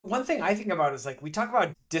One thing I think about is like we talk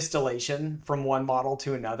about distillation from one model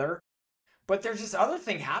to another, but there's this other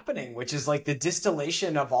thing happening, which is like the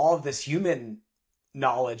distillation of all of this human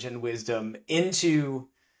knowledge and wisdom into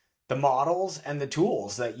the models and the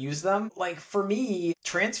tools that use them. Like for me,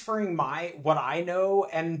 transferring what I know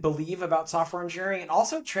and believe about software engineering, and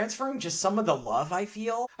also transferring just some of the love I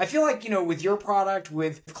feel. I feel like, with your product,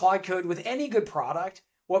 with Claude Code, with any good product,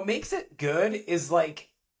 what makes it good is like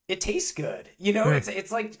it tastes good.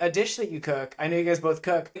 It's like a dish that you cook. I know you guys both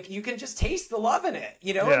cook. You can just taste the love in it,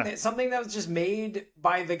 and it's something that was just made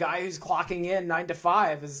by the guy who's clocking in 9 to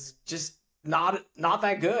 5 is just not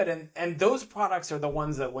that good, and those products are the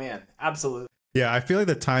ones that win. Absolutely. Yeah, I feel like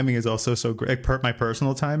the timing is also so great. My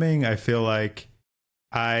personal timing, I feel like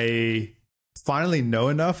I finally know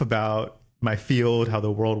enough about my field, how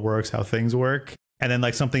the world works, how things work, and then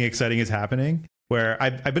like something exciting is happening where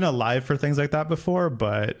I've been alive for things like that before,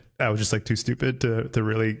 but I was just like too stupid to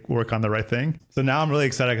really work on the right thing. So now I'm really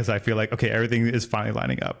excited because I feel like, okay, everything is finally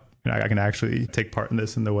lining up. I can actually take part in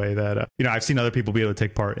this in the way that, I've seen other people be able to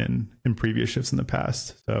take part in previous shifts in the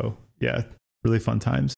past. So yeah, really fun times.